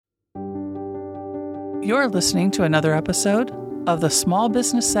You're listening to another episode of the Small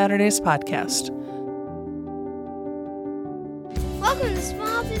Business Saturdays podcast. Welcome to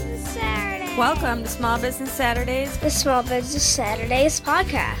Small Business Saturdays. Welcome to Small Business Saturdays, The Small Business Saturdays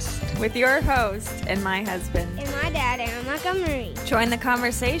podcast. with your host and my husband. And my dad, Aaron Montgomery. Join the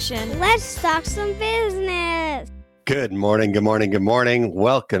conversation. Let's talk some business. Good morning, good morning, good morning.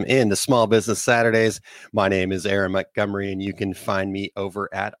 Welcome into Small Business Saturdays. My name is Aaron Montgomery, and you can find me over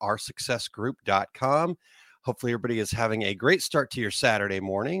at oursuccessgroup.com. Hopefully everybody is having a great start to your Saturday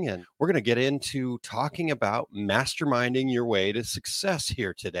morning, and we're going to get into talking about masterminding your way to success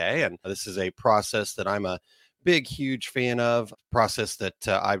here today. And this is a process that I'm a big, huge fan of, a process that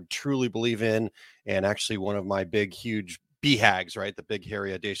I truly believe in, and actually one of my big, huge BHAGs, right? The big,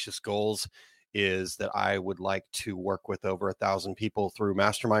 hairy, audacious goals is that I would like to work with over 1,000 people through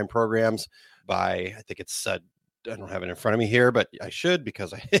mastermind programs by, I think it's, I don't have it in front of me here, but I should,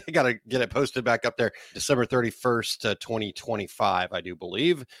 because I got to get it posted back up there. December 31st, 2025, I do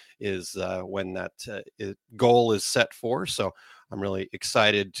believe, is when that goal is set for. So I'm really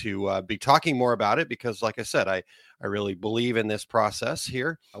excited to be talking more about it because, like I said, I really believe in this process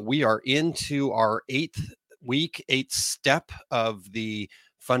here. We are into our 8th week, 8th step of the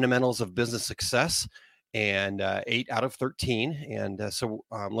fundamentals of business success, and 8 out of 13. And so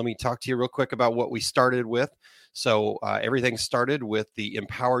let me talk to you real quick about what we started with. So everything started with the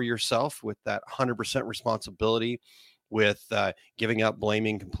empower yourself, with that 100% responsibility, with giving up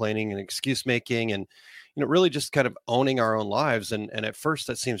blaming, complaining, and excuse making, and really just kind of owning our own lives. And at first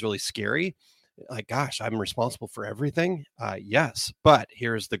that seems really scary. Like, gosh, I'm responsible for everything. Yes, but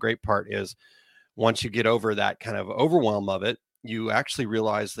here's the great part is once you get over that kind of overwhelm of it, you actually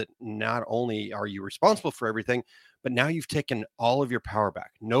realize that not only are you responsible for everything, but now you've taken all of your power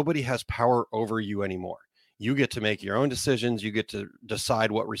back. Nobody has power over you anymore. You get to make your own decisions. You get to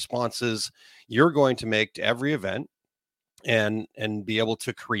decide what responses you're going to make to every event and be able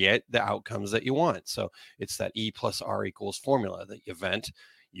to create the outcomes that you want. So it's that E plus R equals formula, the event,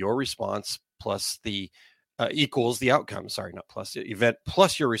 your response plus the equals the outcome. Sorry, not plus. The event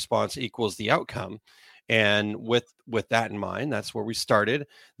plus your response equals the outcome. And with that in mind, that's where we started.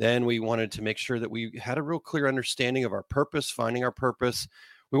 Then we wanted to make sure that we had a real clear understanding of our purpose, finding our purpose.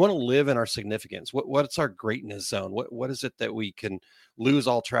 We want to live in our significance. What's our greatness zone? What is it that we can lose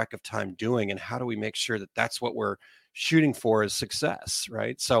all track of time doing? And how do we make sure that that's what we're shooting for as success,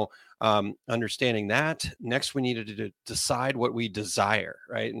 right? So understanding that, next we needed to decide what we desire,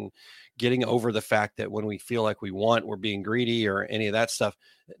 right? And getting over the fact that when we feel like we want, we're being greedy or any of that stuff.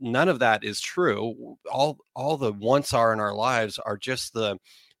 None of that is true. All the wants are in our lives are just the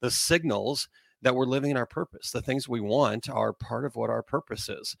signals that we're living in our purpose. The things we want are part of what our purpose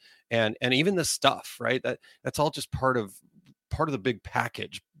is. And even the stuff, right? That's all just part of the big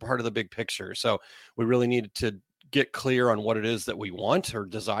package, part of the big picture. So we really needed to get clear on what it is that we want or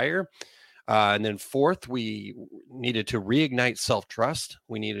desire. And then fourth, we needed to reignite self-trust.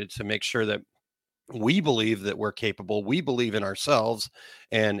 We needed to make sure that we believe that we're capable. We believe in ourselves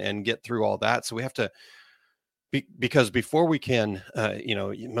and get through all that. So we have to, because before we can,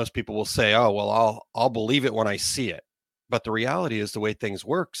 most people will say, oh, well, I'll believe it when I see it. But the reality is the way things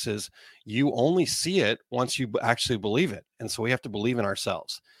works is you only see it once you actually believe it. And so we have to believe in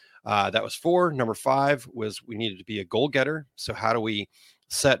ourselves. That was 4. Number 5 was we needed to be a goal getter. So how do we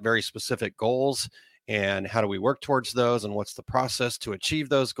set very specific goals and how do we work towards those and what's the process to achieve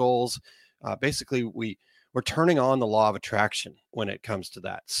those goals? Basically, we're turning on the law of attraction when it comes to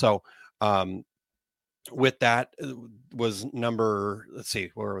that. So with that was let's see,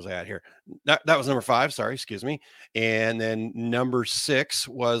 where was I at here? That was number 5. Sorry, excuse me. And then number 6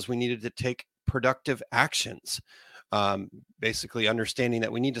 was we needed to take productive actions. Basically understanding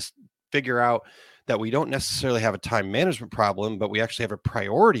that we need to figure out that we don't necessarily have a time management problem, but we actually have a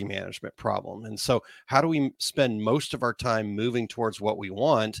priority management problem. And so how do we spend most of our time moving towards what we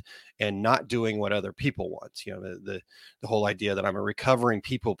want and not doing what other people want? The whole idea that I'm a recovering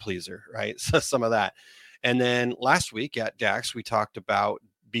people pleaser, right? So some of that. And then last week at DAX, we talked about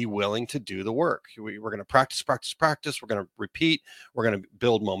be willing to do the work. We're going to practice. We're going to repeat. We're going to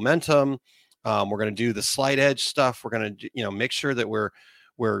build momentum. We're going to do the slight edge stuff. We're going to, make sure that we're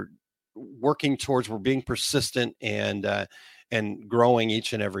working towards, we're being persistent and growing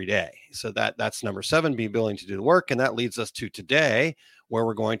each and every day. So that's number 7, be willing to do the work. And that leads us to today, where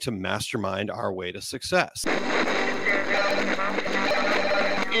we're going to mastermind our way to success.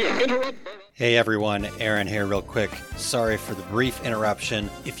 Hey everyone, Aaron here real quick. Sorry for the brief interruption.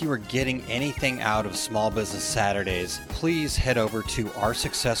 If you are getting anything out of Small Business Saturdays, please head over to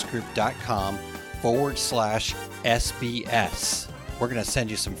oursuccessgroup.com/SBS. we're going to send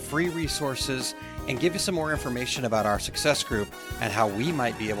you some free resources and give you some more information about our success group and how we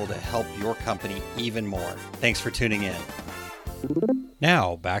might be able to help your company even more. Thanks for tuning in.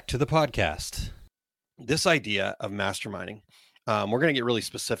 Now, back to the podcast. This idea of masterminding, we're going to get really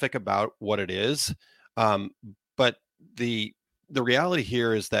specific about what it is. But the reality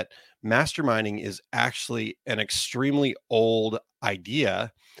here is that masterminding is actually an extremely old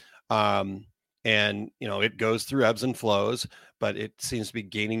idea. And, it goes through ebbs and flows, but it seems to be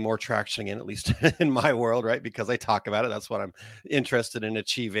gaining more traction again, at least in my world, right? Because I talk about it. That's what I'm interested in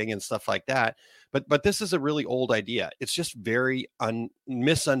achieving and stuff like that. But this is a really old idea. It's just very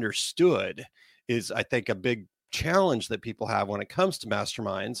misunderstood is, I think, a big challenge that people have when it comes to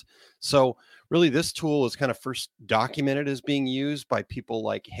masterminds. So really this tool is kind of first documented as being used by people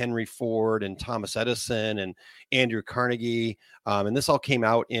like Henry Ford and Thomas Edison and Andrew Carnegie. And this all came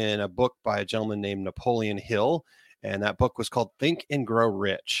out in a book by a gentleman named Napoleon Hill. And that book was called Think and Grow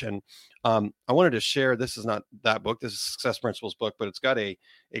Rich. And I wanted to share, this is not that book, this is Success Principles book, but it's got a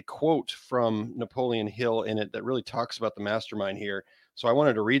quote from Napoleon Hill in it that really talks about the mastermind here. So I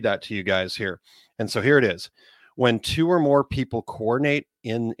wanted to read that to you guys here. And so here it is. When two or more people coordinate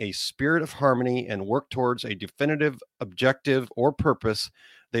in a spirit of harmony and work towards a definitive objective or purpose,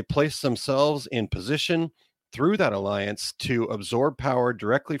 they place themselves in position through that alliance to absorb power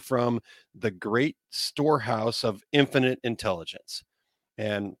directly from the great storehouse of infinite intelligence.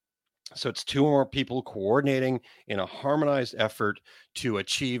 And so it's two or more people coordinating in a harmonized effort to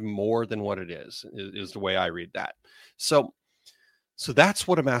achieve more than what it is the way I read that. So that's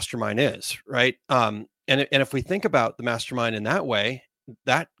what a mastermind is, right? And if we think about the mastermind in that way,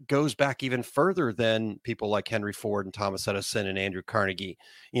 that goes back even further than people like Henry Ford and Thomas Edison and Andrew Carnegie.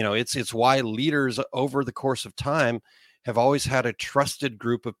 It's why leaders over the course of time have always had a trusted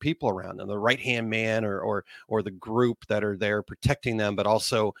group of people around them, the right-hand man or the group that are there protecting them, but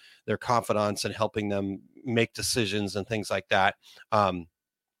also their confidants and helping them make decisions and things like that.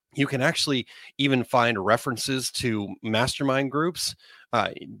 You can actually even find references to mastermind groups.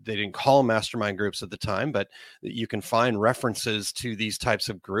 They didn't call them mastermind groups at the time, but you can find references to these types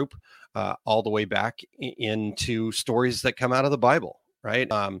of group all the way back into stories that come out of the Bible, right?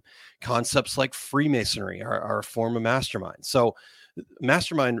 Concepts like Freemasonry are a form of mastermind. So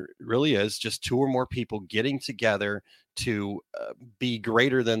mastermind really is just two or more people getting together to be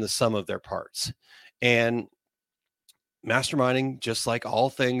greater than the sum of their parts. And masterminding, just like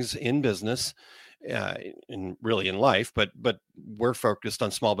all things in business, and really in life, but we're focused on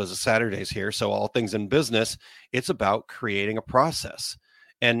Small Business Saturdays here. So all things in business, it's about creating a process,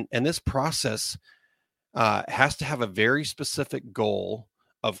 and this process has to have a very specific goal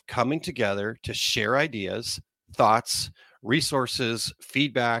of coming together to share ideas, thoughts, resources,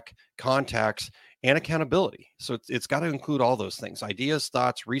 feedback, contacts, and accountability. So it's got to include all those things: ideas,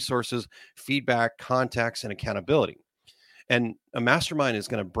 thoughts, resources, feedback, contacts, and accountability. And a mastermind is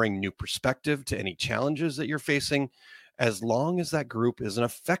going to bring new perspective to any challenges that you're facing, as long as that group is an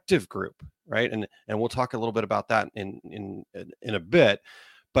effective group, right? And we'll talk a little bit about that in a bit.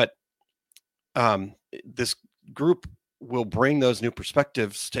 But this group will bring those new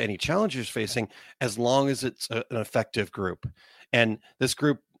perspectives to any challenges facing, as long as it's an effective group. And this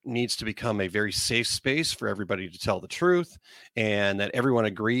group needs to become a very safe space for everybody to tell the truth, and that everyone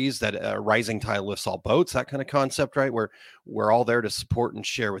agrees that a rising tide lifts all boats, that kind of concept, right? Where we're all there to support and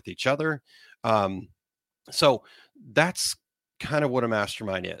share with each other. So that's kind of what a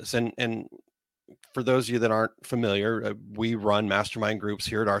mastermind is. And for those of you that aren't familiar, we run mastermind groups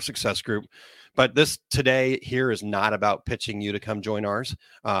here at our success group, but this today here is not about pitching you to come join ours.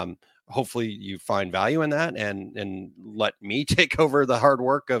 Hopefully you find value in that and let me take over the hard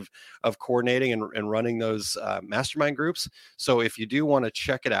work of coordinating and running those mastermind groups. So if you do want to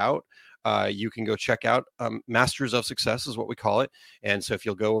check it out, you can go check out Masters of Success is what we call it. And so if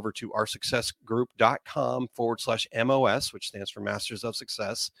you'll go over to oursuccessgroup.com/MOS, which stands for Masters of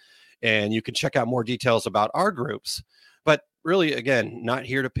Success, and you can check out more details about our groups. But really, again, not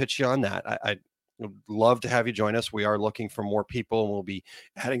here to pitch you on that. I would love to have you join us. We are looking for more people, and we'll be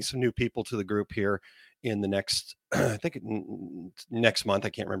adding some new people to the group here in the next, I think next month.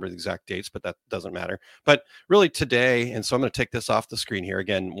 I can't remember the exact dates, but that doesn't matter. But really today, and so I'm going to take this off the screen here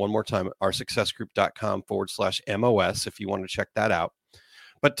again, one more time, oursuccessgroup.com/MOS, if you want to check that out.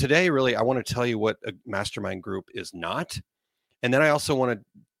 But today, really, I want to tell you what a mastermind group is not. And then I also want to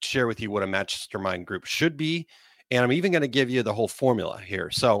share with you what a mastermind group should be. And I'm even going to give you the whole formula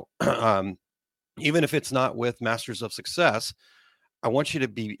here. So even if it's not with Masters of Success, I want you to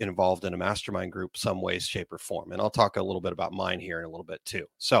be involved in a mastermind group some way, shape, or form. And I'll talk a little bit about mine here in a little bit too.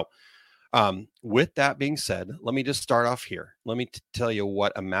 So With that being said, let me just start off here. Let me tell you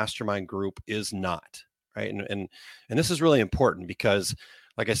what a mastermind group is not, right? And this is really important because,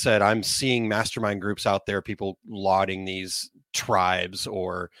 like I said, I'm seeing mastermind groups out there, people lauding these tribes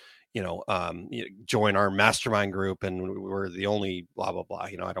or, join our mastermind group and we're the only blah, blah, blah.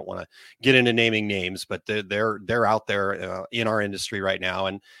 I don't want to get into naming names, but they're out there in our industry right now.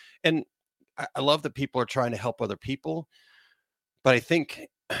 And I love that people are trying to help other people, but I think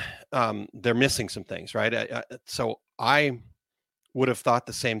they're missing some things, right? So I would have thought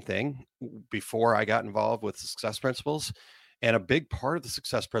the same thing before I got involved with Success Principles. And a big part of the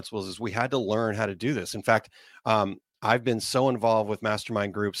Success Principles is we had to learn how to do this. In fact, I've been so involved with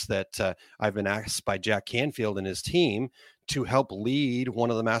mastermind groups that I've been asked by Jack Canfield and his team to help lead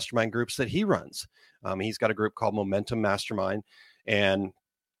one of the mastermind groups that he runs. He's got a group called Momentum Mastermind, and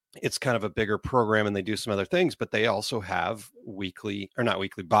it's kind of a bigger program and they do some other things, but they also have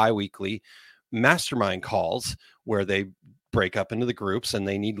bi-weekly mastermind calls where they break up into the groups and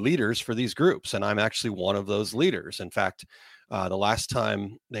they need leaders for these groups. And I'm actually one of those leaders. In fact, the last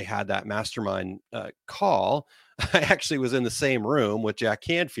time they had that mastermind call, I actually was in the same room with Jack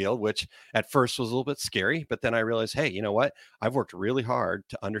Canfield, which at first was a little bit scary, but then I realized, hey, you know what? I've worked really hard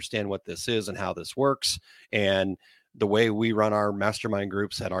to understand what this is and how this works. And the way we run our mastermind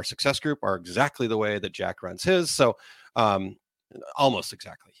groups at our success group are exactly the way that Jack runs his. So almost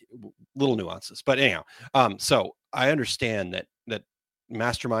exactly, little nuances, but anyhow, so I understand that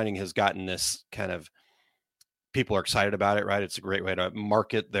masterminding has gotten this kind of, people are excited about it, right? It's a great way to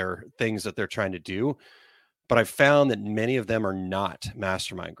market their things that they're trying to do. But I've found that many of them are not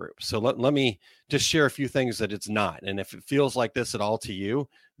mastermind groups. So let me just share a few things that it's not. And if it feels like this at all to you,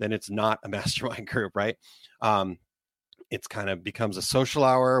 then it's not a mastermind group, right? It's kind of becomes a social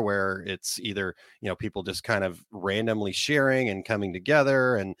hour where it's either, people just kind of randomly sharing and coming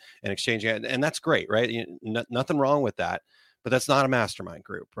together and exchanging. And that's great, right? Nothing wrong with that, but that's not a mastermind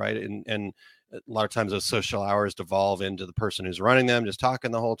group, right? And a lot of times those social hours devolve into the person who's running them just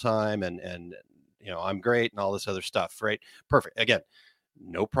talking the whole time and I'm great and all this other stuff, right? Perfect. Again,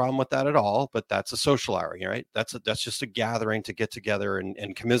 no problem with that at all, but that's a social hour, right? That's just a gathering to get together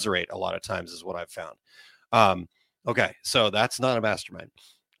and commiserate a lot of times is what I've found. Okay, so that's not a mastermind.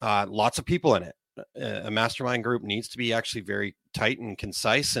 Lots of people in it. A mastermind group needs to be actually very tight and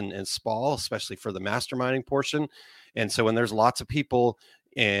concise and small, especially for the masterminding portion. And so when there's lots of people,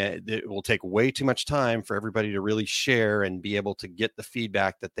 it will take way too much time for everybody to really share and be able to get the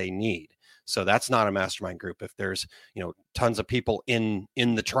feedback that they need. So that's not a mastermind group. If there's, tons of people in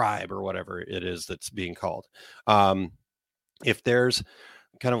the tribe or whatever it is that's being called. If there's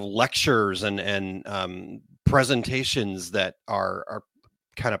kind of lectures and presentations that are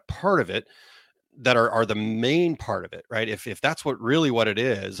kind of part of it, that are the main part of it, right? If that's what it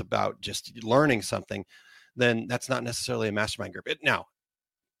is about just learning something, then that's not necessarily a mastermind group. Now,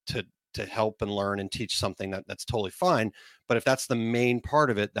 to help and learn and teach something, that's totally fine. But if that's the main part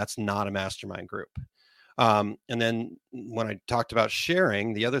of it, that's not a mastermind group. And then when I talked about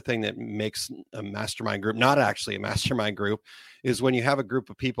sharing, the other thing that makes a mastermind group not actually a mastermind group is when you have a group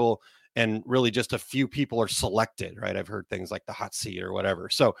of people and really just a few people are selected, right? I've heard things like the hot seat or whatever.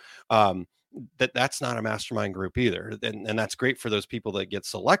 So that's not a mastermind group either. And that's great for those people that get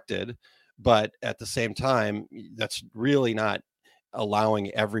selected. But at the same time, that's really not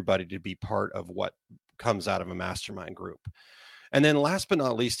allowing everybody to be part of what comes out of a mastermind group. And then last but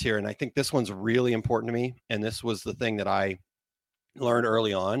not least here, and I think this one's really important to me, and this was the thing that I learned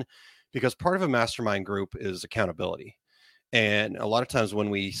early on, because part of a mastermind group is accountability. And a lot of times when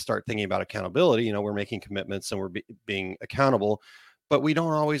we start thinking about accountability, we're making commitments and we're being accountable, but we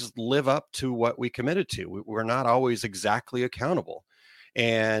don't always live up to what we committed to. We're not always exactly accountable.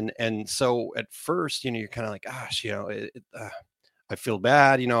 And so at first, you're kind of like, gosh, I feel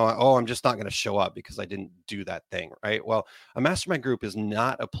bad, I'm just not going to show up because I didn't do that thing, right? Well, a mastermind group is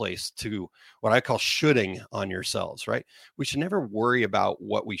not a place to what I call shoulding on yourselves, right? We should never worry about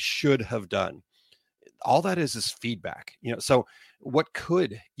what we should have done. All that is feedback, so what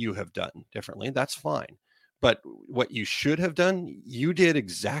could you have done differently? That's fine. But what you should have done, you did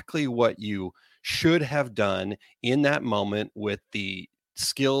exactly what you should have done in that moment with the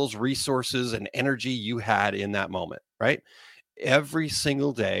skills, resources, and energy you had in that moment, right? Every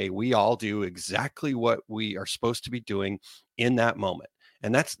single day, we all do exactly what we are supposed to be doing in that moment.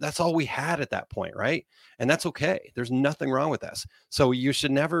 And that's all we had at that point, right? And that's okay. There's nothing wrong with us. So you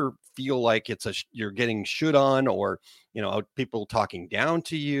should never feel like you're getting should on or, people talking down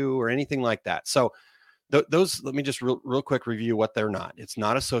to you or anything like that. So those, let me just real quick review what they're not. It's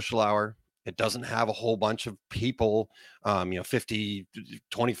not a social hour. It doesn't have a whole bunch of people, 50,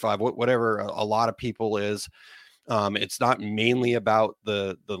 25, whatever a lot of people is. It's not mainly about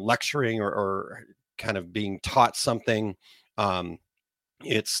the lecturing or kind of being taught something.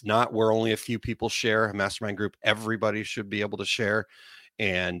 It's not where only a few people share. A mastermind group, everybody should be able to share,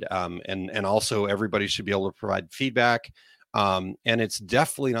 and also everybody should be able to provide feedback. And it's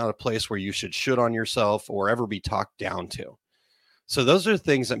definitely not a place where you should on yourself or ever be talked down to. So those are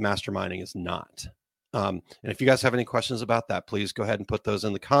things that masterminding is not. And if you guys have any questions about that, please go ahead and put those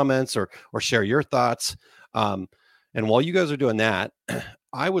in the comments or share your thoughts. And while you guys are doing that,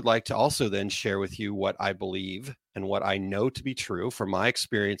 I would like to also then share with you what I believe and what I know to be true from my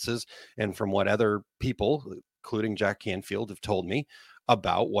experiences and from what other people, including Jack Canfield, have told me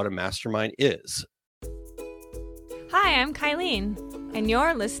about what a mastermind is. Hi, I'm Kylene, and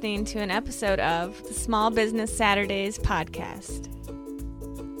you're listening to an episode of the Small Business Saturdays podcast.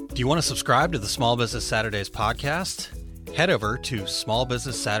 Do you want to subscribe to the Small Business Saturdays podcast? Head over to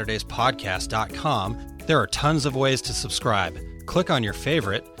smallbusinesssaturdayspodcast.com. There are tons of ways to subscribe. Click on your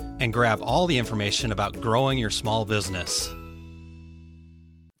favorite and grab all the information about growing your small business.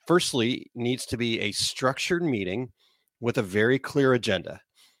 Firstly, needs to be a structured meeting with a very clear agenda,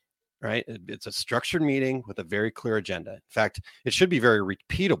 right? It's a structured meeting with a very clear agenda. In fact, it should be very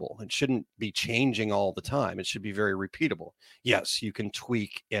repeatable. It shouldn't be changing all the time. It should be very repeatable. Yes, you can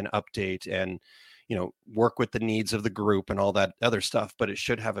tweak and update and, work with the needs of the group and all that other stuff, but it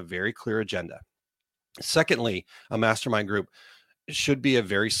should have a very clear agenda. Secondly, a mastermind group should be a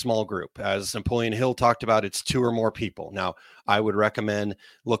very small group. As Napoleon Hill talked about, it's 2 or more people. Now, I would recommend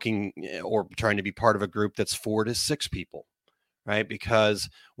looking or trying to be part of a group that's 4 to 6 people, right? Because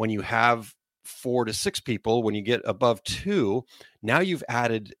when you have 4 to 6 people, when you get above 2, now you've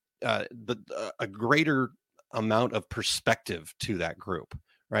added a greater amount of perspective to that group,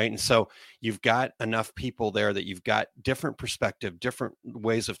 right? And so you've got enough people there that you've got different perspective, different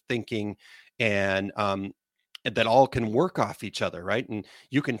ways of thinking, and that all can work off each other, right? And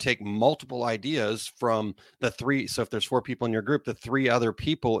you can take multiple ideas from the 3. So if there's 4 people in your group, the 3 other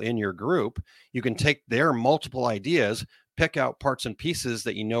people in your group, you can take their multiple ideas, pick out parts and pieces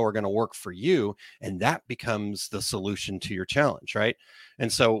that are going to work for you, and that becomes the solution to your challenge, right?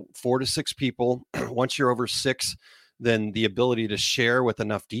 And so 4 to 6 people, once you're over 6, then the ability to share with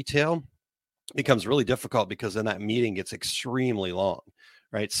enough detail becomes really difficult because then that meeting gets extremely long,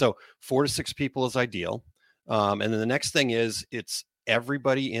 right? So 4 to 6 people is ideal. And then the next thing is it's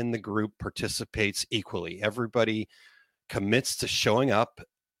everybody in the group participates equally. Everybody commits to showing up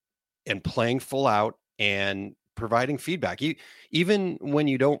and playing full out and providing feedback. Even when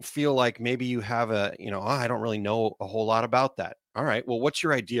you don't feel like maybe you have I don't really know a whole lot about that. All right, well, what's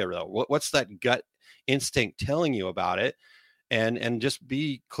your idea though? What's that gut instinct telling you about it? And just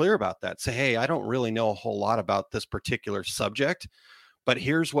be clear about that. Say, hey, I don't really know a whole lot about this particular subject, but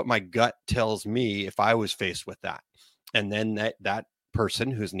here's what my gut tells me if I was faced with that. And then that person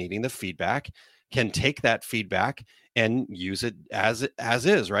who's needing the feedback can take that feedback and use it as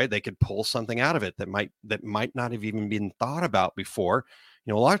is, right? They could pull something out of it that might not have even been thought about before.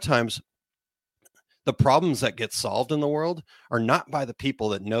 A lot of times the problems that get solved in the world are not by the people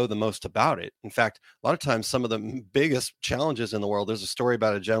that know the most about it. In fact, a lot of times some of the biggest challenges in the world, there's a story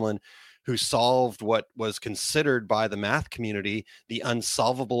about a gentleman who solved what was considered by the math community the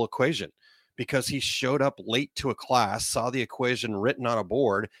unsolvable equation, because he showed up late to a class, saw the equation written on a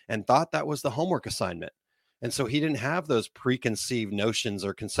board, and thought that was the homework assignment. And so he didn't have those preconceived notions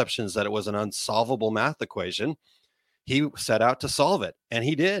or conceptions that it was an unsolvable math equation. He set out to solve it, and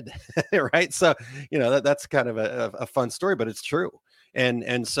he did, right? So, that's kind of a fun story, but it's true.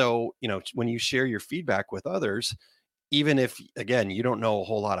 And so, when you share your feedback with others, even if, again, you don't know a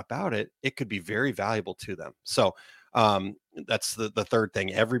whole lot about it, it could be very valuable to them. So that's the third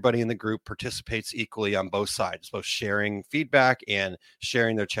thing. Everybody in the group participates equally on both sides, both sharing feedback and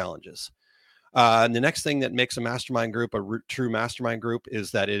sharing their challenges. And the next thing that makes a mastermind group a true mastermind group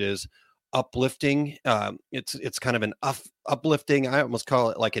is that it is uplifting. It's kind of an uplifting. I almost call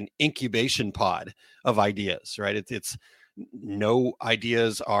it like an incubation pod of ideas, right? It's no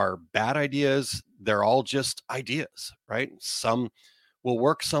ideas are bad ideas. They're all just ideas, right? Some will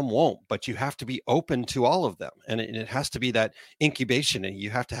work, some won't, but you have to be open to all of them. And it has to be that incubation, and you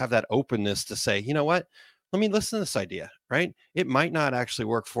have to have that openness to say, you know what, let me listen to this idea, right? It might not actually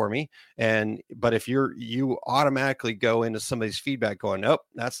work for me. But if you automatically go into somebody's feedback going, nope,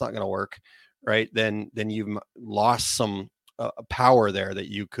 that's not going to work, right? Then you've lost some power there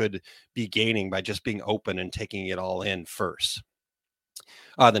that you could be gaining by just being open and taking it all in first.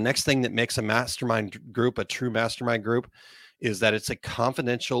 The next thing that makes a mastermind group a true mastermind group is that it's a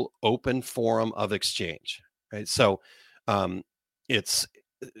confidential, open forum of exchange, right? So it's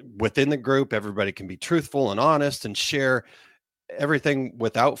within the group, everybody can be truthful and honest and share everything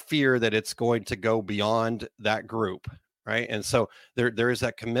without fear that it's going to go beyond that group, right? And so there is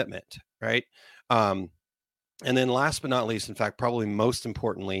that commitment, right? And then last but not least, in fact, probably most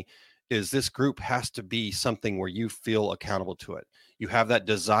importantly, is this group has to be something where you feel accountable to it. You have that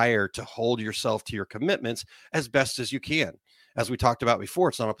desire to hold yourself to your commitments as best as you can. As we talked about before,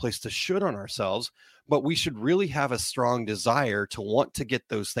 it's not a place to should on ourselves, but we should really have a strong desire to want to get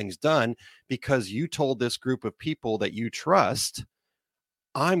those things done because you told this group of people that you trust,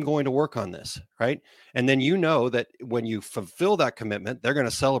 I'm going to work on this, right? And then you know that when you fulfill that commitment, they're going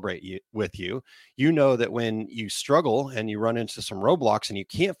to celebrate you with you. You know that when you struggle and you run into some roadblocks and you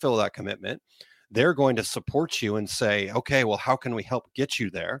can't fill that commitment, they're going to support you and say, okay, well, how can we help get you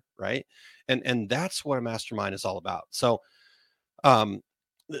there, right? And that's what a mastermind is all about. So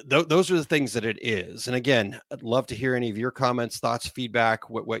those are the things that it is. And again, I'd love to hear any of your comments, thoughts, feedback,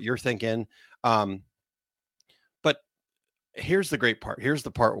 what you're thinking. But here's the great part. Here's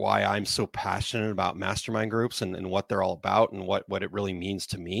the part why I'm so passionate about mastermind groups and what they're all about and what it really means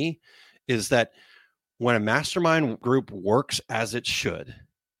to me is that when a mastermind group works as it should,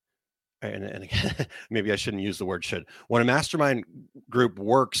 and again, maybe I shouldn't use the word should, when a mastermind group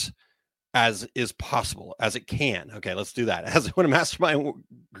works as is possible, as it can. Okay, let's do that. As when a mastermind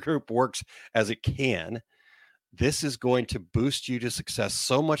group works as it can, this is going to boost you to success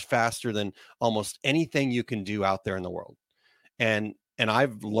so much faster than almost anything you can do out there in the world. And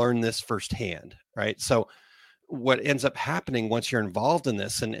I've learned this firsthand, right? So what ends up happening once you're involved in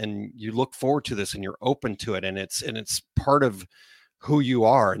this and you look forward to this and you're open to it and it's part of who you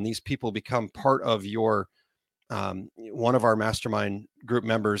are, and these people become part of your one of our mastermind group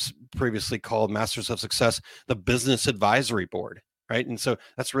members previously called Masters of Success the business advisory board, right? And so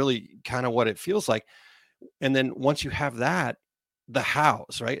that's really kind of what it feels like. And then once you have that, the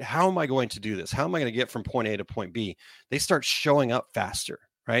hows, right? How am I going to do this? How am I going to get from point A to point B? They start showing up faster,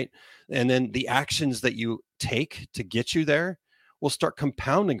 right? And then the actions that you take to get you there will start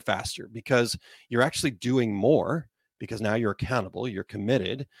compounding faster because you're actually doing more because now you're accountable, you're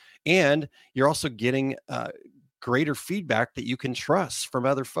committed, and you're also getting greater feedback that you can trust from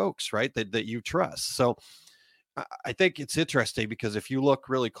other folks, right? That you trust. So I think it's interesting because if you look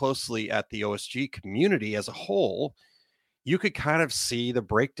really closely at the OSG community as a whole, you could kind of see the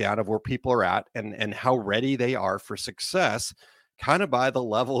breakdown of where people are at and how ready they are for success kind of by the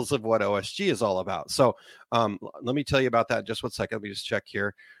levels of what OSG is all about. So let me tell you about that in just 1 second. Let me just check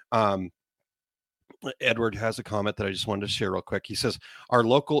here. Edward has a comment that I just wanted to share real quick. He says, our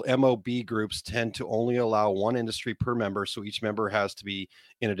local MOB groups tend to only allow one industry per member. So each member has to be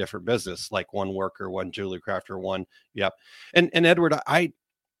in a different business, like one worker, one jewelry crafter, one. Yep. And Edward, I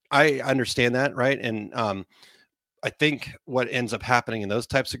understand that. Right. And I think what ends up happening in those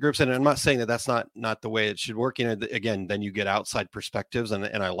types of groups, and I'm not saying that that's not the way it should work. Again, then you get outside perspectives and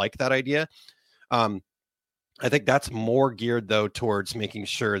I like that idea. I think that's more geared though towards making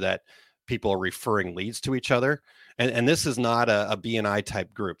sure that people are referring leads to each other. And this is not a BNI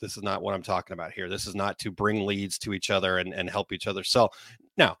type group. This is not what I'm talking about here. This is not to bring leads to each other and help each other sell.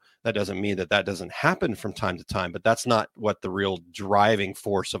 Now, that doesn't mean that doesn't happen from time to time, but that's not what the real driving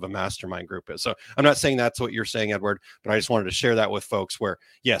force of a mastermind group is. So I'm not saying that's what you're saying, Edward, but I just wanted to share that with folks where,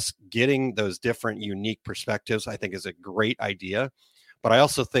 yes, getting those different unique perspectives, I think is a great idea. But I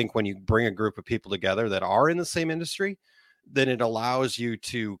also think when you bring a group of people together that are in the same industry, then it allows you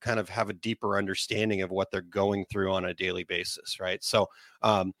to kind of have a deeper understanding of what they're going through on a daily basis, right? So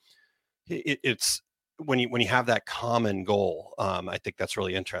it's when you have that common goal, I think that's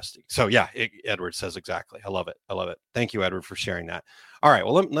really interesting. So yeah, Edward says exactly. I love it. Thank you, Edward, for sharing that. All right,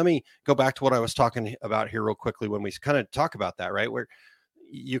 well, let me go back to what I was talking about here real quickly when we kind of talk about that, right? Where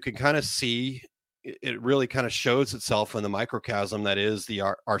you can kind of see it really kind of shows itself in the microcosm that is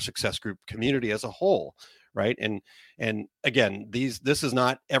our success group community as a whole. Right. And again, this is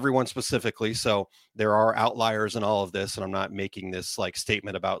not everyone specifically. So there are outliers in all of this. And I'm not making this like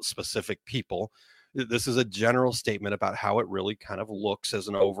statement about specific people. This is a general statement about how it really kind of looks as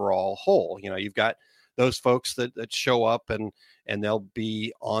an overall whole. You know, you've got those folks that show up and they'll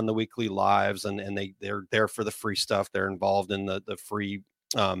be on the weekly lives and they're there for the free stuff. They're involved in the free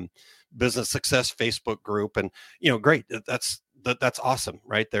business success Facebook group. And, you know, great. That's awesome,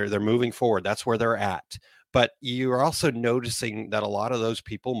 right? They're moving forward. That's where they're at. But you're also noticing that a lot of those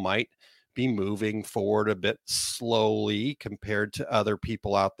people might be moving forward a bit slowly compared to other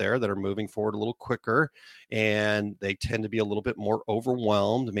people out there that are moving forward a little quicker, and they tend to be a little bit more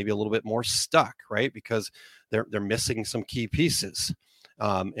overwhelmed, maybe a little bit more stuck, right? Because they're missing some key pieces.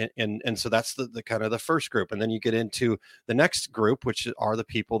 And so that's the kind of the first group. And then you get into the next group, which are the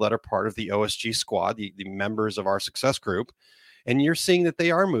people that are part of the OSG squad, the members of our success group. And you're seeing that they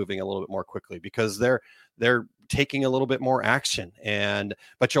are moving a little bit more quickly because they're taking a little bit more action.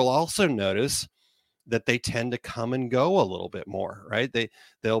 But you'll also notice that they tend to come and go a little bit more, right?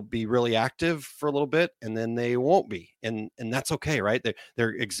 They'll be really active for a little bit and then they won't be. And that's okay, right?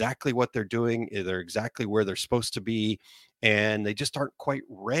 They're exactly what they're doing. They're exactly where they're supposed to be. And they just aren't quite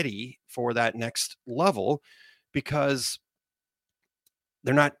ready for that next level because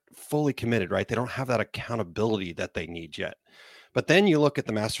they're not fully committed, right? They don't have that accountability that they need yet. But then you look at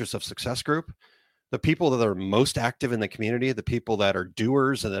the Masters of Success group, the people that are most active in the community, the people that are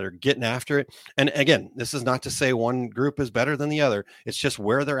doers and that are getting after it. And again, this is not to say one group is better than the other. It's just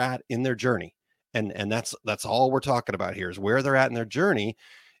where they're at in their journey. And that's all we're talking about here is where they're at in their journey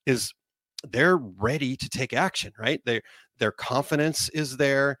is they're ready to take action, right? Their confidence is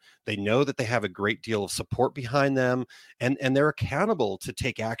there. They know that they have a great deal of support behind them, and they're accountable to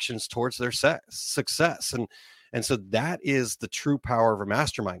take actions towards their success. And so that is the true power of a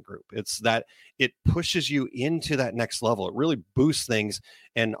mastermind group. It's that it pushes you into that next level. It really boosts things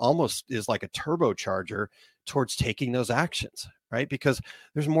and almost is like a turbocharger towards taking those actions, right? Because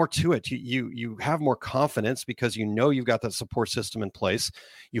there's more to it. You have more confidence because you know you've got that support system in place.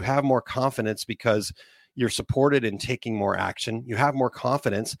 You have more confidence because you're supported in taking more action. You have more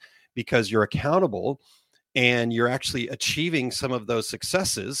confidence because you're accountable and you're actually achieving some of those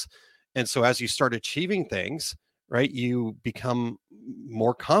successes. And so as you start achieving things, right, you become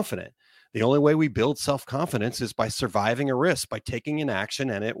more confident. The only way we build self-confidence is by surviving a risk, by taking an action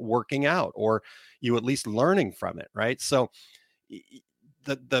and it working out, or you at least learning from it, right? So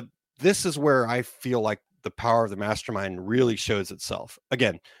this is where I feel like the power of the mastermind really shows itself.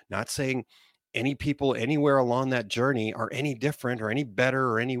 Again, not saying any people anywhere along that journey are any different or any better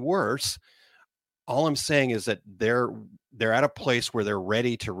or any worse. All I'm saying is that they're at a place where they're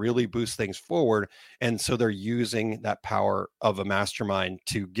ready to really boost things forward. And so they're using that power of a mastermind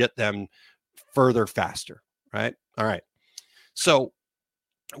to get them further faster, right? All right. So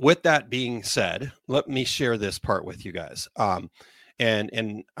with that being said, let me share this part with you guys.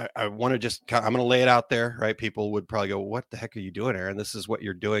 And I want to just, I'm going to lay it out there, right? People would probably go, what the heck are you doing, Aaron? This is what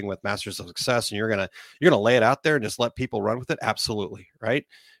you're doing with Masters of Success. And you're going to lay it out there and just let people run with it. Absolutely. Right.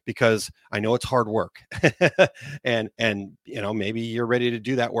 Because I know it's hard work and, maybe you're ready to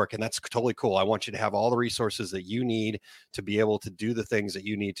do that work, and that's totally cool. I want you to have all the resources that you need to be able to do the things that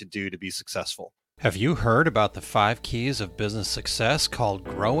you need to do to be successful. Have you heard about the 5 keys of business success called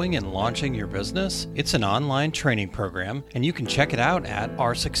Growing and Launching Your Business? It's an online training program, and you can check it out at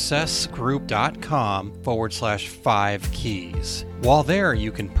oursuccessgroup.com/5 keys. While there,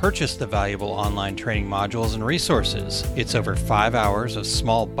 you can purchase the valuable online training modules and resources. It's over 5 hours of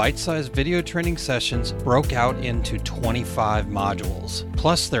small bite-sized video training sessions broke out into 25 modules.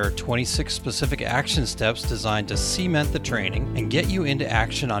 Plus, there are 26 specific action steps designed to cement the training and get you into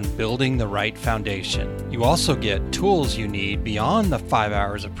action on building the right foundation. You also get tools you need beyond the 5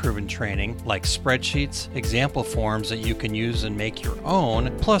 hours of proven training, like spreadsheets, example forms that you can use and make your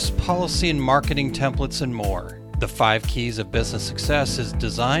own, plus policy and marketing templates and more. The 5 Keys of Business Success is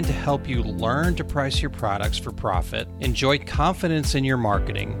designed to help you learn to price your products for profit, enjoy confidence in your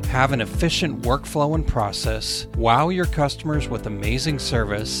marketing, have an efficient workflow and process, wow your customers with amazing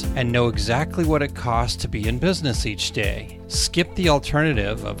service, and know exactly what it costs to be in business each day. Skip the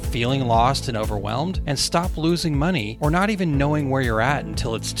alternative of feeling lost and overwhelmed, and stop losing money or not even knowing where you're at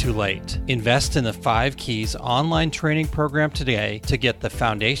until it's too late. Invest in the 5 Keys online training program today to get the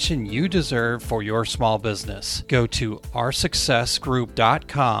foundation you deserve for your small business. Go to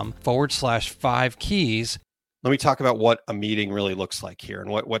oursuccessgroup.com/5 keys. Let me talk about what a meeting really looks like here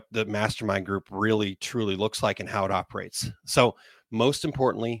and what the mastermind group really truly looks like and how it operates. So most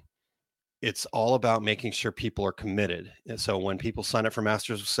importantly, it's all about making sure people are committed. And so when people sign up for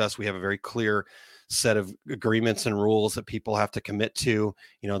Masters of Success, we have a very clear set of agreements and rules that people have to commit to.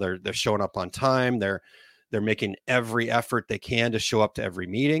 They're showing up on time. They're making every effort they can to show up to every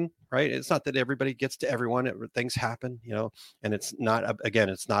meeting, right? It's not that everybody gets to everyone. Things happen, and it's not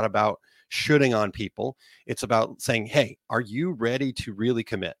about shooting on people. It's about saying, hey, are you ready to really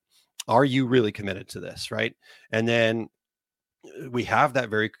commit? Are you really committed to this, right? And then we have that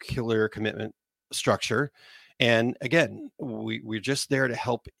very clear commitment structure. And again, we're just there to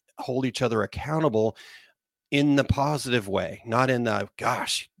help hold each other accountable in the positive way, not in the,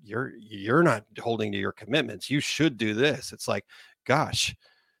 gosh, you're not holding to your commitments. You should do this. It's like, gosh,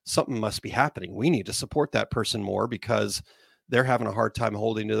 something must be happening. We need to support that person more because they're having a hard time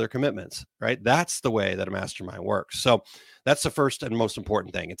holding to their commitments, right? That's the way that a mastermind works. So that's the first and most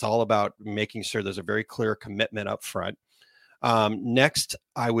important thing. It's all about making sure there's a very clear commitment up front. Next,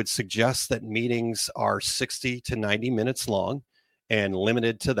 I would suggest that meetings are 60 to 90 minutes long and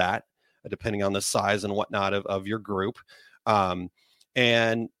limited to that, depending on the size and whatnot of your group.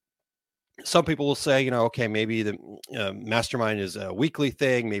 And some people will say, okay, maybe the mastermind is a weekly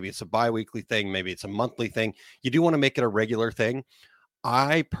thing. Maybe it's a bi-weekly thing. Maybe it's a monthly thing. You do want to make it a regular thing.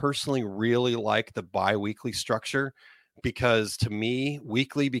 I personally really like the bi-weekly structure because to me,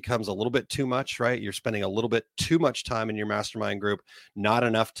 weekly becomes a little bit too much, right? You're spending a little bit too much time in your mastermind group, not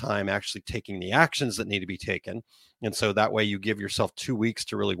enough time actually taking the actions that need to be taken. And so that way you give yourself 2 weeks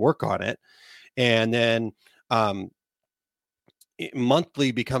to really work on it. And then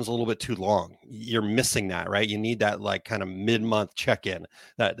monthly becomes a little bit too long. You're missing that, right? You need that like kind of mid-month check-in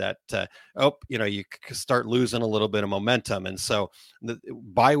you start losing a little bit of momentum. And so the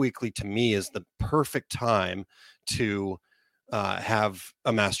bi-weekly to me is the perfect time to have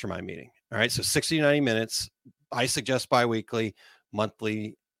a mastermind meeting. All right. So 60 to 90 minutes, I suggest bi-weekly.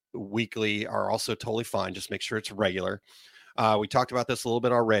 Monthly, weekly are also totally fine. Just make sure it's regular. We talked about this a little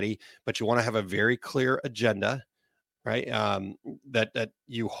bit already, but you want to have a very clear agenda, right? That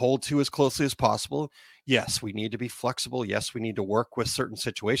you hold to as closely as possible. Yes, we need to be flexible. Yes, we need to work with certain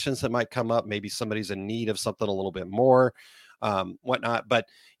situations that might come up. Maybe somebody's in need of something a little bit more, whatnot, but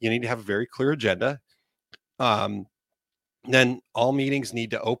you need to have a very clear agenda. Then all meetings need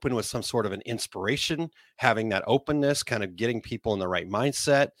to open with some sort of an inspiration, having that openness, kind of getting people in the right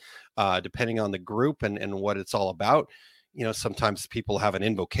mindset, depending on the group and what it's all about. Sometimes people have an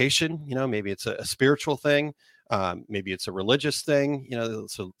invocation, maybe it's a spiritual thing. Maybe it's a religious thing,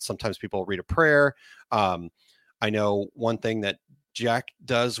 so sometimes people read a prayer. I know one thing that Jack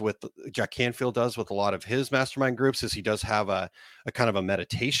Canfield does with a lot of his mastermind groups is he does have a kind of a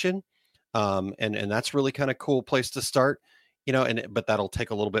meditation. And that's really kind of cool place to start, but that'll take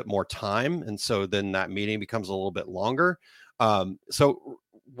a little bit more time. And so then that meeting becomes a little bit longer. So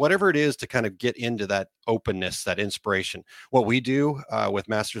whatever it is to kind of get into that openness, that inspiration, what we do with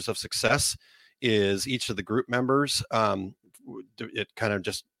Masters of Success is each of the group members, it kind of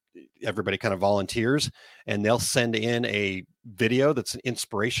just everybody kind of volunteers and they'll send in a video that's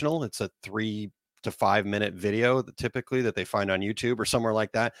inspirational. It's a 3 to 5 minute video that they find on YouTube or somewhere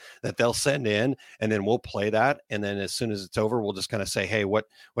like that they'll send in, and then we'll play that. And then as soon as it's over, we'll just kind of say, hey, what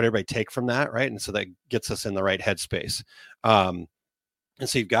everybody take from that, right? And so that gets us in the right headspace. And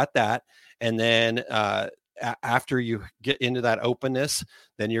so you've got that. And then after you get into that openness,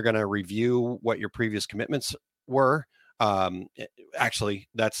 then you're going to review what your previous commitments were. Actually,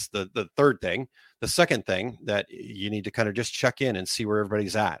 that's the third thing. The second thing that you need to kind of just check in and see where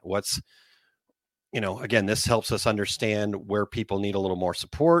everybody's at. Again, this helps us understand where people need a little more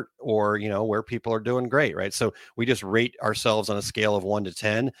support or, where people are doing great, right? So we just rate ourselves on a scale of 1 to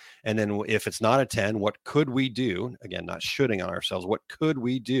 10. And then if it's not a 10, what could we do? Again, not shooting on ourselves. What could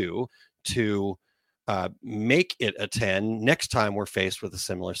we do to make it a 10 next time we're faced with a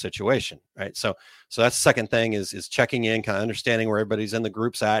similar situation, right? So that's the second thing is checking in, kind of understanding where everybody's in the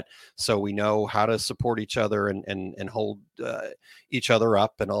groups at, so we know how to support each other and hold each other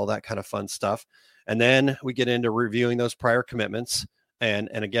up and all that kind of fun stuff. And then we get into reviewing those prior commitments. And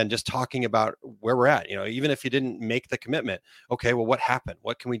again, just talking about where we're at, even if you didn't make the commitment, okay, well, what happened?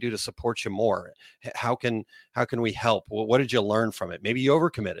 What can we do to support you more? How can we help? Well, what did you learn from it? Maybe you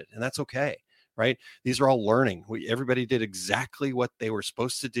overcommitted, and that's okay, right? These are all learning. Everybody did exactly what they were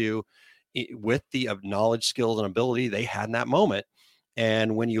supposed to do with the knowledge, skills, and ability they had in that moment.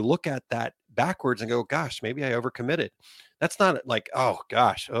 And when you look at that backwards and go, gosh, maybe I overcommitted. That's not like, oh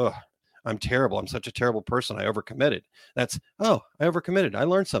gosh, I'm terrible. I'm such a terrible person. I overcommitted. That's, I overcommitted. I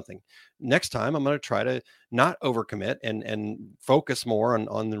learned something. Next time, I'm going to try to not overcommit and focus more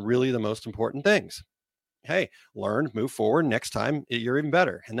on really the most important things. Hey, learn, move forward. Next time, you're even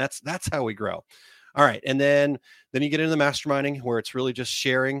better. And that's how we grow. All right. And then you get into the masterminding where it's really just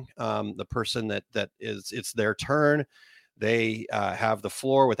sharing the person that it's their turn. They have the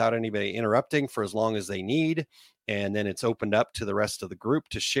floor without anybody interrupting for as long as they need. And then it's opened up to the rest of the group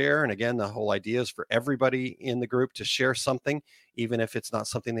to share. And again, the whole idea is for everybody in the group to share something, even if it's not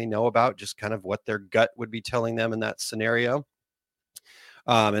something they know about, just kind of what their gut would be telling them in that scenario.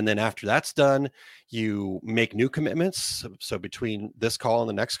 And then after that's done, you make new commitments. So between this call and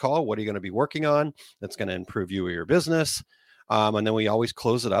the next call, what are you going to be working on that's going to improve you or your business? And then we always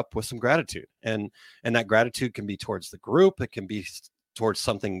close it up with some gratitude. And that gratitude can be towards the group. It can be towards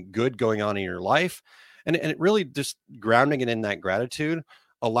something good going on in your life. And it really just grounding it in that gratitude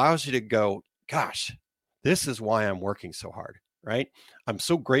allows you to go, gosh, this is why I'm working so hard, right? I'm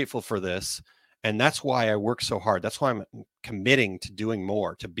so grateful for this. And that's why I work so hard. That's why I'm committing to doing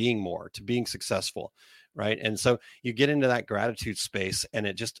more, to being successful, right? And so you get into that gratitude space, and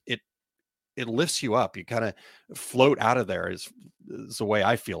it lifts you up. You kind of float out of there is the way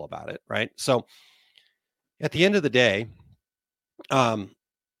I feel about it, right? So at the end of the day,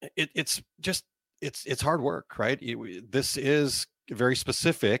 it's hard work, right? This is very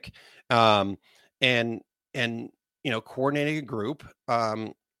specific, and coordinating a group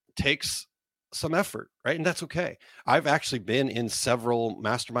takes some effort, right? And that's okay. I've actually been in several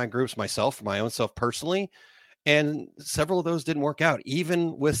mastermind groups myself, my own self personally, and several of those didn't work out,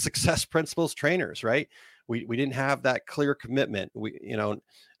 even with Success Principles trainers, right? We didn't have that clear commitment.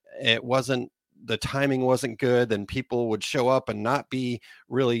 The timing wasn't good, then people would show up and not be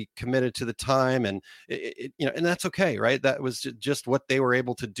really committed to the time. And and that's okay, right? That was just what they were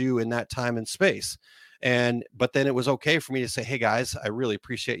able to do in that time and space. But then it was okay for me to say, hey guys, I really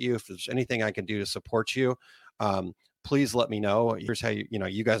appreciate you. If there's anything I can do to support you, please let me know. Here's how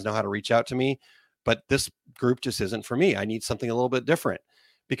you guys know how to reach out to me. But this group just isn't for me. I need something a little bit different,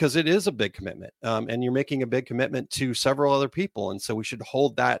 because it is a big commitment. And you're making a big commitment to several other people. And so we should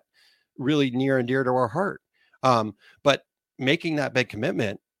hold that really near and dear to our heart. But making that big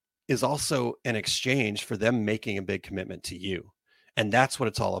commitment is also an exchange for them making a big commitment to you. And that's what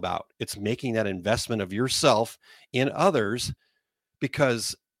it's all about. It's making that investment of yourself in others,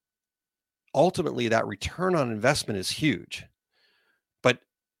 because ultimately that return on investment is huge. But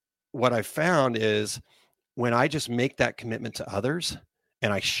what I found is when I just make that commitment to others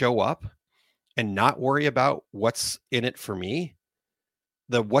and I show up and not worry about what's in it for me,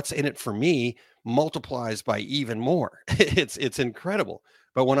 the what's in it for me multiplies by even more. It's incredible.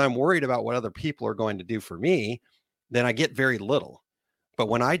 But when I'm worried about what other people are going to do for me, then I get very little. But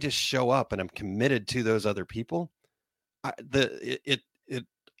when I just show up and I'm committed to those other people, it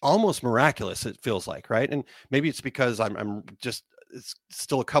almost miraculous, it feels like, right? And maybe it's because it's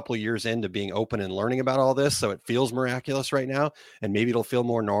still a couple of years into being open and learning about all this. So it feels miraculous right now. And maybe it'll feel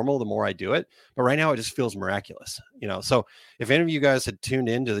more normal the more I do it. But right now it just feels miraculous, So if any of you guys had tuned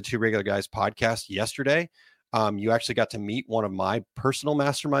into the Two Regular Guys podcast yesterday, you actually got to meet one of my personal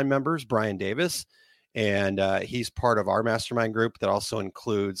mastermind members, Brian Davis. And he's part of our mastermind group that also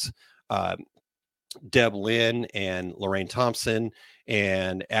includes Deb Lynn and Lorraine Thompson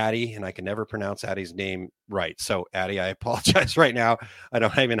and Addie, and I can never pronounce Addie's name right. So Addie, I apologize right now. I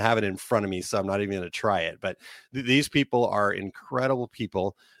don't even have it in front of me, so I'm not even going to try it. But these people are incredible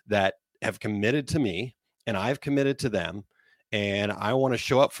people that have committed to me, and I've committed to them, and I want to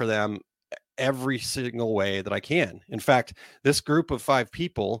show up for them every single way that I can. In fact, this group of 5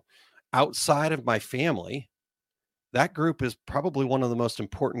 people outside of my family, that group is probably one of the most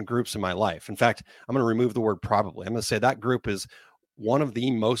important groups in my life. In fact, I'm going to remove the word probably. I'm going to say that group is one of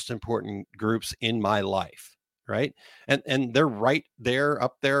the most important groups in my life, right? And they're right there,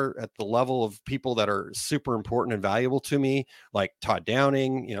 up there at the level of people that are super important and valuable to me, like Todd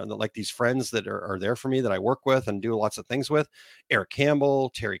Downing, like these friends that are there for me that I work with and do lots of things with, Eric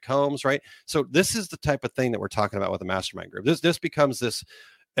Campbell, Terry Combs, right? So this is the type of thing that we're talking about with a mastermind group. This becomes this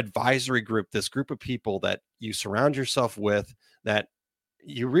advisory group, this group of people that you surround yourself with, that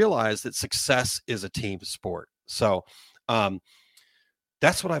you realize that success is a team sport. So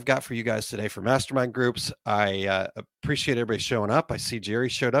that's what I've got for you guys today for mastermind groups. I appreciate everybody showing up. I see Jerry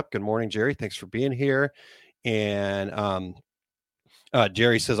showed up. Good morning, Jerry. Thanks for being here. And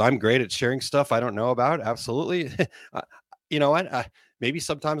Jerry says, I'm great at sharing stuff I don't know about. Absolutely. You know what? Maybe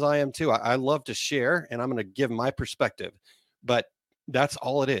sometimes I am too. I love to share, and I'm going to give my perspective, but that's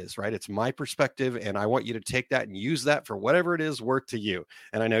all it is, right? It's my perspective, and I want you to take that and use that for whatever it is worth to you.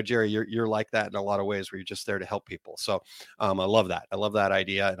 And I know, Jerry, you're like that in a lot of ways, where you're just there to help people. So I love that. I love that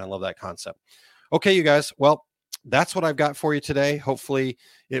idea, and I love that concept. Okay, you guys. Well, that's what I've got for you today. Hopefully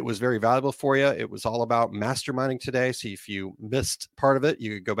it was very valuable for you. It was all about masterminding today. So if you missed part of it,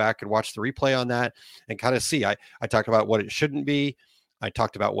 you could go back and watch the replay on that and kind of see. I talked about what it shouldn't be. I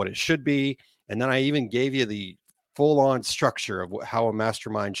talked about what it should be. And then I even gave you the full-on structure of how a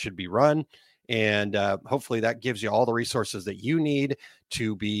mastermind should be run. And hopefully that gives you all the resources that you need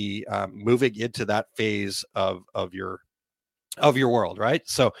to be moving into that phase of your world, right?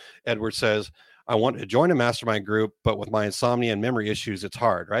 So Edward says, I want to join a mastermind group, but with my insomnia and memory issues, it's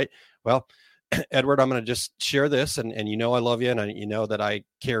hard, right? Well, Edward, I'm going to just share this, and I love you, and you know that I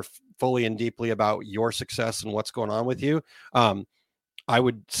care fully and deeply about your success and what's going on with you, I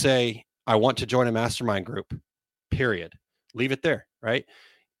would say, I want to join a mastermind group, period. Leave it there, right?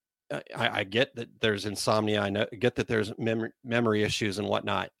 I get that there's insomnia. I get that there's memory issues and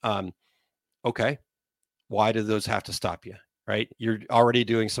whatnot. Okay. Why do those have to stop you, right? You're already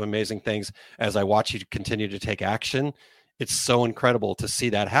doing some amazing things. As I watch you continue to take action, it's so incredible to see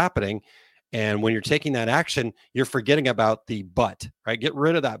that happening. And when you're taking that action, you're forgetting about the but, right? Get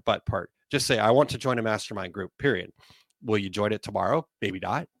rid of that but part. Just say, I want to join a mastermind group, period. Will you join it tomorrow? Maybe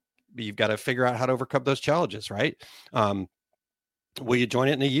not. But you've got to figure out how to overcome those challenges, right? Will you join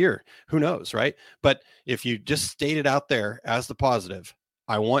it in a year? Who knows, right? But if you just state it out there as the positive,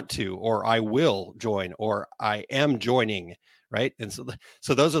 I want to, or I will join, or I am joining, right? And so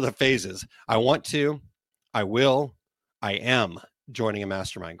those are the phases. I want to, I will, I am joining a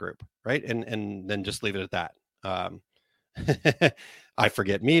mastermind group, right? And then just leave it at that. I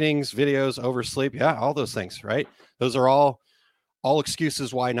forget meetings, videos, oversleep. Yeah, all those things, right? Those are all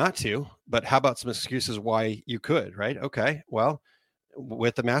excuses why not to, but how about some excuses why you could, right? Okay, well,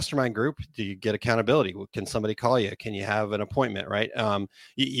 with the mastermind group, do you get accountability? Can somebody call you? Can you have an appointment, right?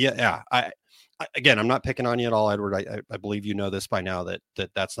 Yeah. Again, I'm not picking on you at all, Edward. I believe you know this by now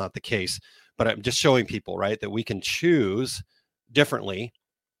that's not the case, but I'm just showing people, right, that we can choose differently.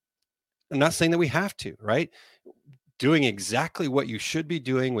 I'm not saying that we have to, right? Doing exactly what you should be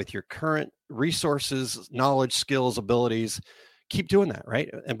doing with your current resources, knowledge, skills, abilities. Keep doing that, right?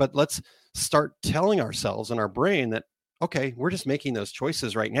 But let's start telling ourselves in our brain that, okay, we're just making those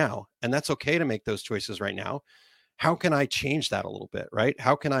choices right now, and that's okay to make those choices right now. How can I change that a little bit, right?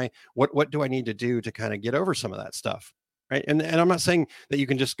 How can I, what do I need to do to kind of get over some of that stuff, right? And I'm not saying that you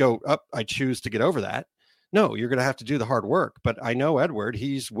can just go up, I choose to get over that. No, you're going to have to do the hard work. But I know Edward,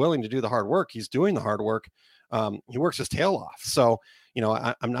 he's willing to do the hard work. He's doing the hard work. He works his tail off. So,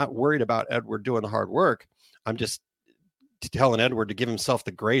 I'm not worried about Edward doing the hard work. I'm just telling Edward to give himself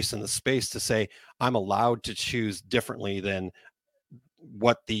the grace and the space to say, I'm allowed to choose differently than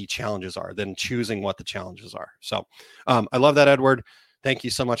what the challenges are, than choosing what the challenges are. So I love that, Edward. Thank you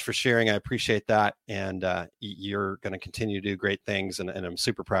so much for sharing. I appreciate that. And you're going to continue to do great things. And I'm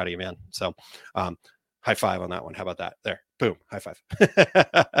super proud of you, man. So high five on that one. How about that? There. Boom. High five.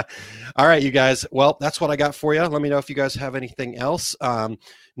 All right, you guys. Well, that's what I got for you. Let me know if you guys have anything else.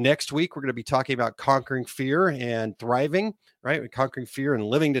 Next week, we're going to be talking about conquering fear and thriving, right? Conquering fear and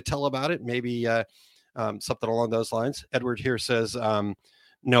living to tell about it. Maybe something along those lines. Edward here says,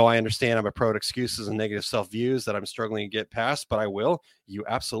 no, I understand. I'm a pro at excuses and negative self-views that I'm struggling to get past, but I will. You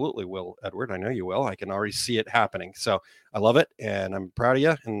absolutely will, Edward. I know you will. I can already see it happening. So I love it, and I'm proud of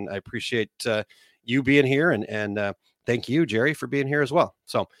you, and I appreciate you being here, and thank you, Jerry, for being here as well.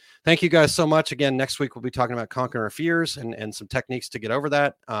 So thank you guys so much. Again, next week, we'll be talking about conquering our fears and some techniques to get over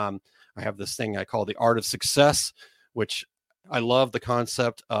that. I have this thing I call the art of success, which I love the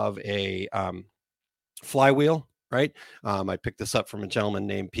concept of a flywheel, right? I picked this up from a gentleman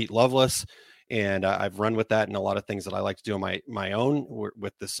named Pete Loveless, and I've run with that in a lot of things that I like to do on my own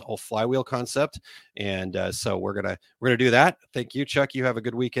with this whole flywheel concept. And so we're gonna do that. Thank you, Chuck. You have a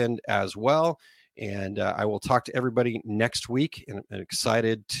good weekend as well. And I will talk to everybody next week, and I'm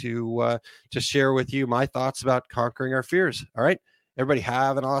excited to share with you my thoughts about conquering our fears. All right, everybody,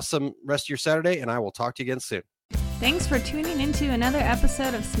 have an awesome rest of your Saturday, and I will talk to you again soon. Thanks for tuning into another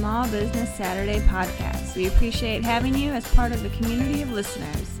episode of Small Business Saturday Podcast. We appreciate having you as part of the community of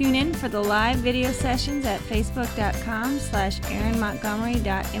listeners. Tune in for the live video sessions at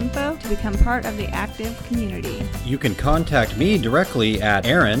facebook.com/AaronMontgomery.info to become part of the active community. You can contact me directly at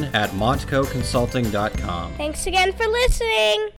Aaron@montcoconsulting.com. Thanks again for listening.